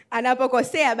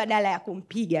anapokosea badala ya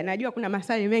kumpiga. Najua kuna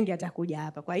maswali mengi yatakuja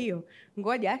hapa. Kwa hiyo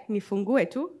ngoja nifungue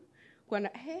tu.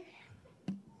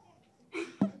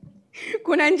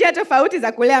 Kuna njia tofauti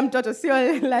za kulea mtoto,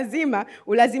 sio lazima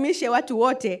ulazimishe watu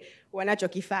wote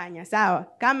wanachokifanya, sawa?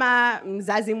 Kama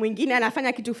mzazi mwingine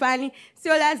anafanya kitu fulani,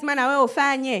 sio lazima na wewe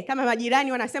ufanye. Kama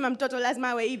majirani wanasema mtoto lazima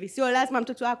awe hivi, sio lazima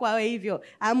mtoto wako awe hivyo.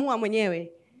 Amua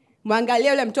mwenyewe. Muangalie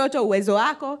yule mtoto, uwezo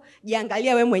wako,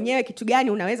 jiangalia wewe mwenyewe kitu gani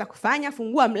unaweza kufanya,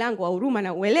 fungua mlango wa huruma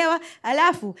na uelewa,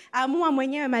 alafu amua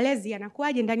mwenyewe malezi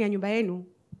yanakuaje ndani ya nyumba yenu.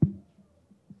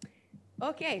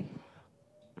 Okay.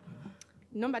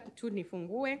 Naomba tu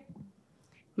nifungue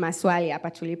maswali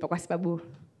hapa tulipo kwa sababu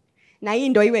na hii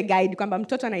ndio iwe guide kwamba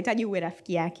mtoto anahitaji uwe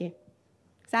rafiki yake.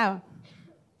 Sawa?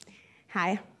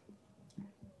 Haya.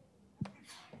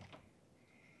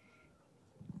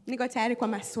 Niko tayari kwa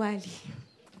maswali.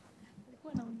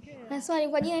 Maswali.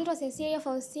 Kwa jina naitwa Cecilia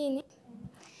Faustini.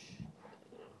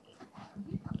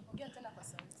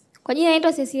 Kwa jina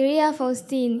naitwa Cecilia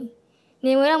Faustini.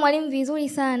 Nimeelewa mwalimu vizuri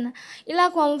sana. Ila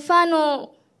kwa mfano,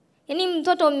 yani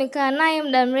mtoto umekaa naye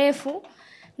muda mrefu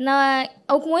na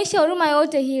hukumuonyesha huruma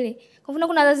yote ile. Kwa mfano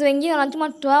kuna wazazi wengine wanatuma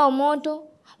watoto wao moto,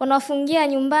 wanawafungia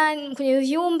nyumbani kwenye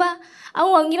vyumba,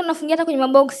 au wengine wanafungia hata kwenye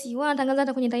maboksi, wanatangaza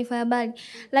hata kwenye taifa ya habari.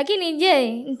 Lakini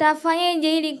je,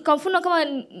 nitafanyaje ili kwa mfano kama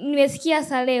nimesikia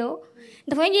sasa leo,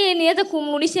 nitafanyaje ili niweze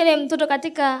kumrudisha ile mtoto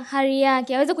katika hali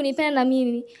yake, aweze kunipenda na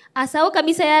mimi, asahau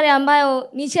kabisa yale ambayo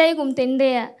nishawahi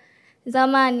kumtendea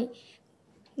zamani.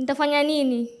 Nitafanya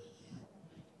nini?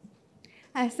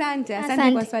 Asante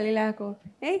kwa swali lako.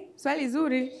 Swali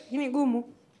zuri, lakini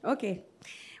gumu. Okay.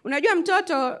 Unajua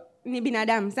mtoto ni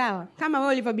binadamu, sawa? Kama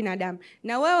wewe ulivyo binadamu.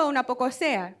 Na wewe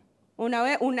unapokosea,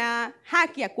 una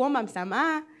haki ya kuomba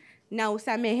msamaha na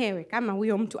usamehewe kama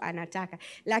huyo mtu anataka.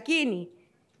 Lakini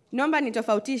naomba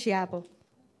nitofautishe hapo.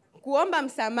 Kuomba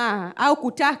msamaha au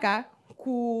kutaka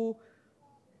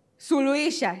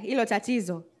kusuluhisha hilo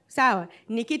tatizo, sawa?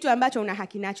 Ni kitu ambacho una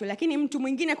haki nacho, lakini mtu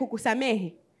mwingine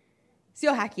kukusamehe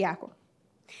sio haki yako.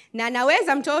 Na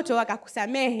anaweza mtoto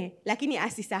akakusamehe lakini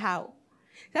asisahau.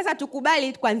 Sasa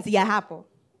tukubali kuanzia hapo.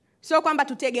 Sio kwamba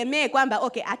tutegemee kwamba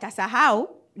okay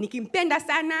atasahau, nikimpenda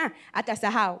sana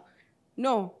atasahau.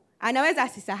 No, anaweza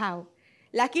asisahau.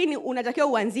 Lakini unatakiwa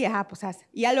uanzie hapo sasa.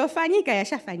 Yaliyofanyika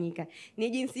yashafanyika. Ni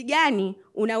jinsi gani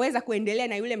unaweza kuendelea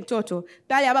na yule mtoto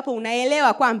pale ambapo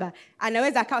unaelewa kwamba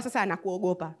anaweza akawa sasa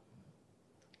anakuogopa.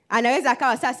 Anaweza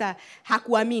akawa sasa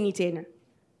hakuamini tena.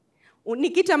 Ni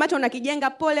kitu ambacho unakijenga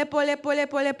pole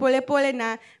pole,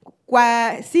 na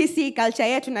kwa sisi culture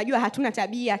yetu najua hatuna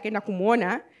tabia kwenda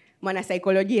kumuona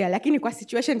mwanasaikolojia, lakini kwa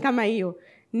situation kama hiyo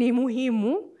ni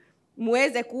muhimu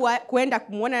muweze kwenda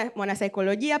kumuona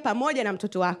mwanasaikolojia pamoja na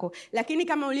mtoto wako. Lakini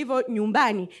kama ulivyo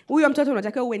nyumbani, huyo mtoto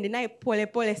unatakiwa uende naye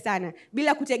pole sana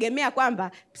bila kutegemea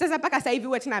kwamba sasa mpaka sasa hivi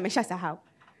uwe tena ameshasahau.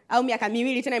 Au miaka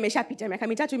 2 tena imeshapita, miaka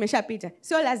 3 imeshapita.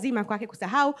 Sio lazima kwake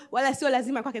kusahau wala sio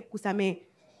lazima kwake kukusamehe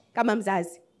kama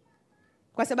mzazi.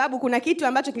 Kwa sababu kuna kitu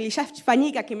ambacho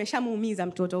kilishafanyika kimeshamuumiza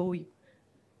mtoto huyu.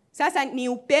 Sasa ni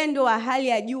upendo wa hali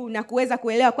ya juu na kuweza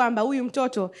kuelewa kwamba huyu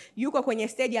mtoto yuko kwenye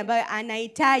stage ambayo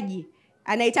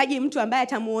anahitaji mtu ambaye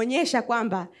atamuonyesha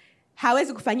kwamba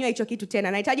hawezi kufanywa hicho kitu tena.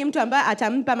 Anahitaji mtu ambaye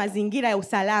atampa mazingira ya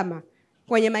usalama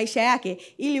kwenye maisha yake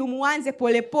ili umuanze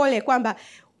pole kwamba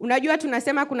unajua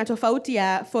tunasema kuna tofauti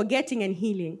ya forgetting and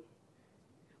healing.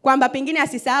 Kwamba pengine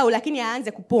asisahau lakini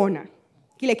aanze kupona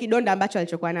kile kidonda ambacho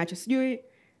alichokuwa nacho. Sijui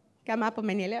kama hapo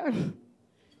umenielewa.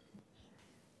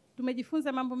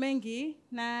 Tumejifunza mambo mengi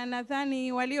na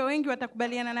nadhani walio wengi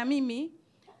watakubaliana na mimi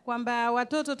kwamba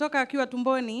watoto toka wakiwa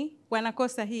tumboni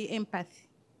wanakosa hii empathy.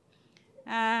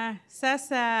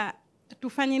 Sasa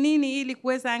tufanye nini ili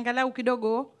kuweza angalau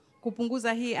kidogo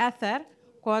kupunguza hii athari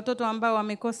kwa watoto ambao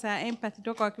wamekosa empathy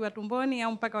toka wakiwa tumboni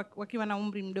au mpaka wakiwa na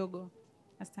umri mdogo?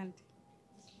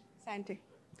 Asante.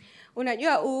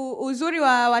 Unajua uzuri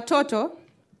wa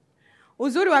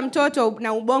mtoto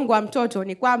na ubongo wa mtoto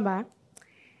ni kwamba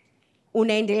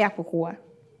unaendelea kukua.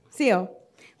 Sio?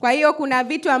 Kwa hiyo kuna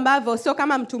vitu ambavyo sio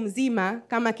kama mtu mzima,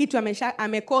 kama kitu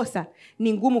amekosa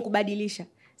ni ngumu kubadilisha.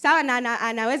 Sawa na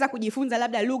anaweza kujifunza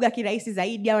labda lugha kirahisi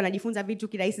zaidi au anajifunza vitu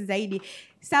kirahisi zaidi.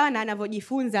 Sawa na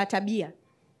anavyojifunza tabia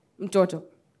mtoto.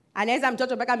 Anaweza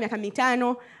mtoto mpaka miaka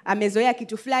 5 amezoea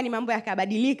kitu fulani, mambo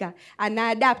yakabadilika,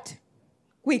 ana-adapt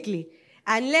quickly.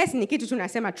 Unless ni kitu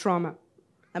tunasema trauma,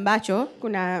 ambacho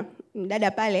kuna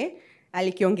dada pale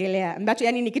alikiongelea, ambacho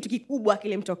yani ni kitu kikubwa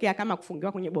kilimtokea kama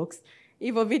kufungiwa kwenye box.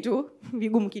 Hivyo vitu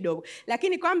vigumu kidogo.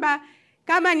 Lakini kwamba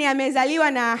kama ni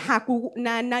amezaliwa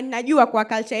na najua kwa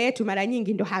culture yetu mara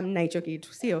nyingi ndo hamna hicho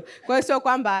kitu, sio? Kwa hiyo sio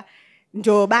kwamba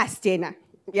ndo basi tena,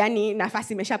 yani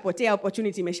nafasi imeshapotea,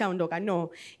 opportunity imeshaondoka. No.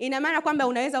 Ina maana kwamba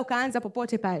unaweza ukaanza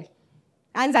popote pale.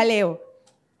 Anza leo.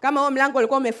 Kama huo mlango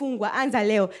ulikuwa umefungwa, anza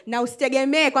leo. Na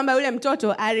usitegemee kwamba yule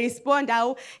mtoto arespond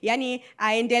au yani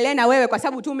aendelee na wewe kwa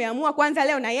sababu tu umeamua kwanza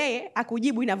leo na yeye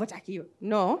akujibu inavyotakiwa.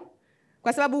 No.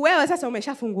 Kwa sababu wewe sasa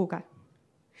umeshafunguka.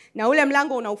 Na ule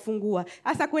mlango unaufungua.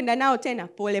 Hasa kwenda nao tena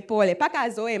pole paka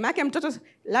azoee. Maana mtoto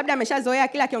labda ameshazoea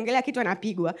kila akiongelea kitu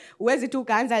anapigwa. Uwezi tu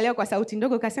kaanza leo kwa sauti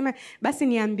ndogo ukasema basi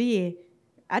niambie.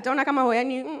 Ataona kama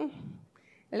yani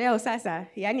leo sasa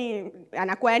yani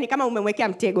anakuwa yani kama umemwekea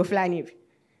mtego fulani hivi.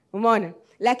 Umeona?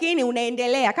 lakini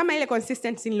unaendelea kama ile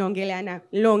consistency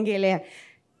niliongelea.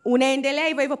 Unaendelea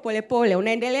hivyo hivyo polepole,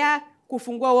 unaendelea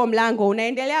kufungua huo mlango,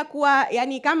 unaendelea kuwa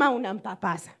yani kama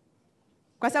unampapasa.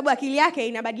 Kwa sababu akili yake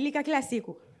inabadilika kila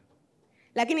siku.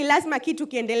 Lakini lazima kitu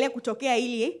kiendelee kutokea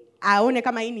ili aone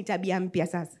kama hii ni tabia mpya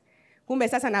sasa. Kumbe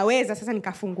sasa naweza sasa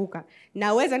nikafunguka.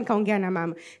 Naweza nikaongea na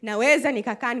mama. Naweza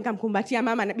nikakaa nikamkumbatia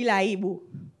mama na bila aibu.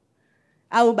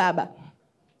 Au baba.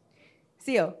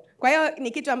 Sio? Kwa hiyo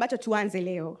ni kitu ambacho tuanze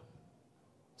leo.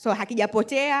 So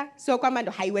hakijapotea, sio kwamba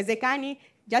ndo haiwezekani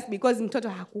just because mtoto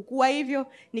hakukua hivyo,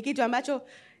 ni kitu ambacho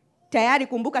tayari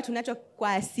kumbuka tunacho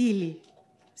kwa asili.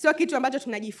 Sio kitu ambacho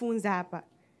tunajifunza hapa.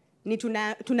 Ni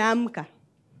tunaamka.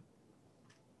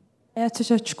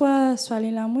 Tutachukua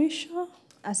swali la mwisho.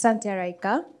 Asante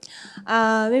Araika.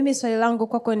 Mimi swali langu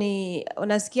kwako ni,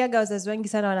 unasikiaga wazazi wengi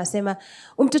sana wanasema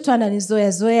mtoto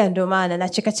ananizoea ndio maana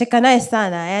nacheka naye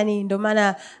sana, yani ndio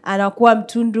maana anakuwa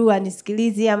mtundu,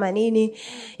 anisikilizi ama nini.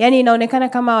 Yani inaonekana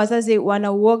kama wazazi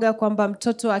wanauoga kwamba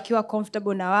mtoto akiwa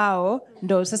comfortable na wao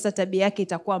ndio sasa tabia yake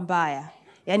itakuwa mbaya.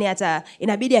 Yani hata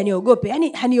inabidi aniogope,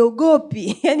 yani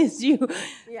haniogopi. Yani sio.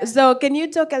 Yeah. So can you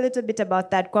talk a little bit about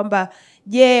that, kwamba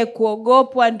je,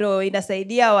 kuogopwa ndo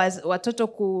inasaidia watoto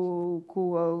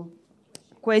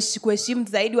kuheshimu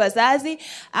zaidi wazazi,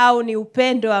 au ni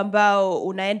upendo ambao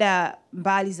unaenda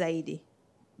mbali zaidi?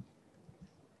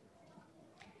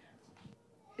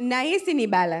 Na hisi ni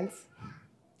balance.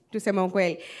 Tuseme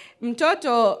ukweli.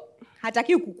 Mtoto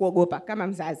hatakiwi kukuogopa kama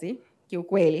mzazi,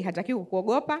 kiukweli hatakiwi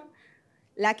kukuogopa.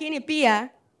 Lakini pia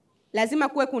lazima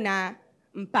kuwe kuna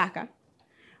mpaka.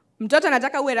 Mtoto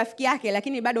anataka uwe rafiki yake,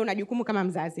 lakini bado una jukumu kama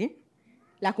mzazi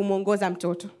la kumuongoza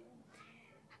mtoto.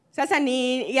 Sasa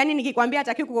yani nikikwambia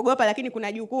hatakiwi kuogopa lakini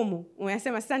kuna jukumu,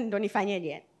 unasema sasa ndo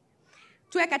nifanyeje?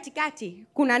 Tuwe katikati.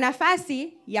 Kuna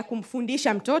nafasi ya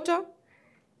kumfundisha mtoto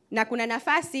na kuna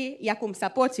nafasi ya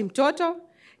kumsupport mtoto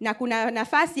na kuna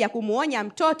nafasi ya kumuonya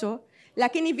mtoto,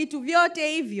 lakini vitu vyote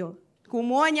hivyo,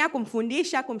 kumuonya,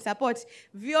 kumfundisha, kumsupport,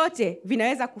 vyote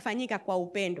vinaweza kufanyika kwa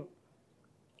upendo.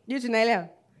 Ndio tunaelewa?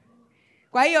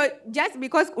 Kwa hiyo just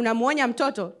because unamuonya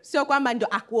mtoto sio kwamba ndo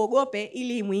akuogope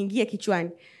ili imuingie kichwani.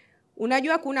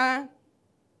 Unajua kuna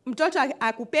mtoto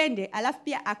akupende alafu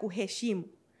pia akuheshimu.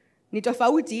 Ni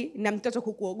tofauti na mtoto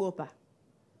kukuogopa.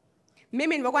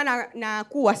 Mimi nilikuwa na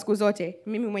kuwa siku zote,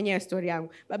 mimi mwenyewe story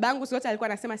yangu. Babangu siku zote alikuwa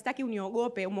anasema sitaki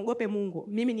uniogope, umuogope Mungu.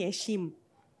 Mimi ni heshimu.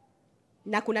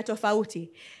 Na kuna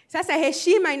tofauti. Sasa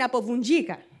heshima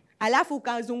inapovunjika, alafu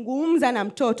ukazungumza na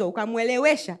mtoto,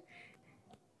 ukamuelewesha.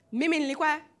 Mimi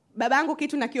nilikuwa babangu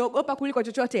kitu nakiogopa kuliko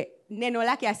chochote, neno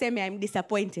lake aseme I'm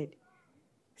disappointed.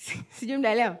 Sijui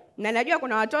mnaelewa? Na najua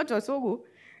kuna watoto sugu,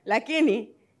 lakini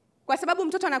kwa sababu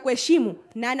mtoto anakuheshimu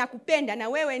na anakupenda na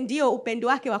wewe ndio upendo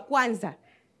wake wa kwanza.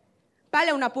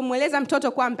 Pale unapomweleza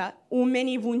mtoto kwamba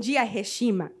umenivunjia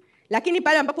heshima. Lakini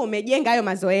pale ambapo umejenga hayo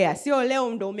mazoea, sio leo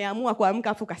ndo umeamua kuamka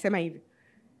afu ukasema hivi.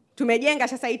 Tumejenga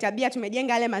sasa hii tabia,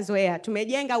 tumejenga yale mazoea,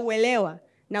 tumejenga uelewa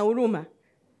na huruma.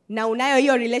 Na unayo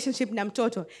hiyo relationship na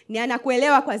mtoto, ni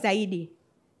anakuelewa kwa zaidi.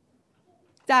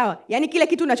 Sawa? Yaani kile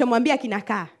kitu unachomwambia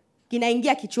kinakaa,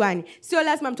 kinaingia kichwani. Sio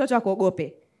lazima mtoto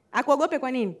akuogope. Akuogope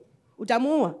kwa nini?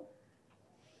 Utamuua.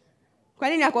 Kwa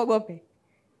nini akuogope?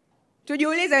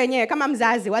 Tujiulize wenyewe kama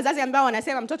mzazi, wazazi ambao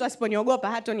wanasema mtoto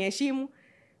asiponiogopa hatoniheshimu.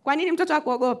 Kwa nini mtoto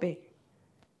akuogope?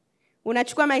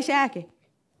 Unachukua maisha yake?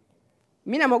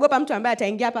 Mimi namuogopa mtu ambaye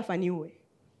ataingia hapa afaniue.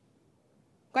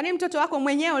 Kwa nini mtoto wako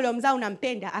mwenyewe uliomzaa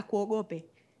unampenda akuogope?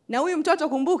 Na huyu mtoto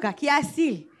kumbuka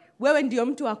kiasili, wewe ndio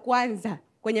mtu wa kwanza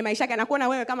kwenye maisha yake, anakuona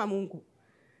wewe kama Mungu.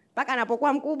 Mpaka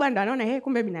anapokuwa mkubwa ndo anaona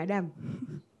kumbe binadamu.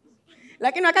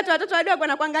 Lakini wakati watoto wadogo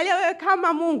wanakuangalia wewe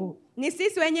kama Mungu. Ni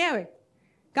sisi wenyewe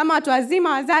kama watu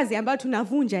wazima wazazi ambao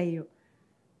tunavunja hiyo.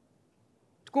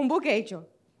 Tukumbuke hicho.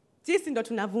 Sisi ndo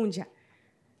tunavunja.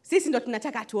 Sisi ndo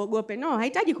tunataka tuogope. No,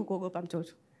 hahitaji kukuogopa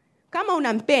mtoto. Kama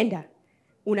unampenda,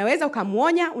 unaweza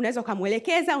ukamuonya, unaweza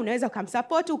ukamuelekeza, unaweza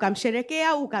ukamsupport,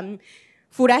 ukamsherekea,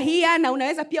 ukamfurahia na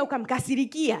unaweza pia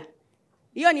ukamkasirikia.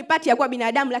 Hiyo ni pati ya kuwa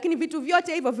binadamu, lakini vitu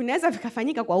vyote hivyo vinaweza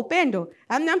vikafanyika kwa upendo.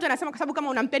 Hamna mtu anasema kwa sababu kama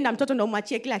unampenda mtoto ndio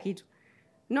umwachie kila kitu.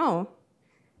 No.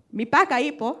 Mipaka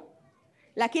ipo,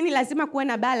 lakini lazima kuwe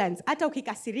na balance. Hata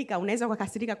ukikasirika, unaweza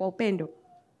ukakasirika kwa upendo.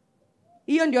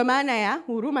 Hiyo ndio maana ya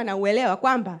huruma na uelewa,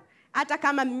 kwamba hata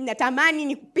kama natamani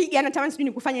nikupiga, natamani sijui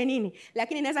nikufanye nini,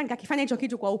 lakini naweza nikakifanya hicho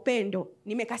kitu kwa upendo.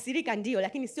 Nimekasirika ndio,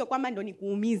 lakini sio kwamba ndo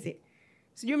nikuumize.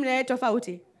 Sijui mnaelewa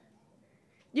tofauti?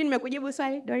 Je, nimekujibu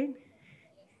swali, Doreen?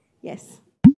 Yes.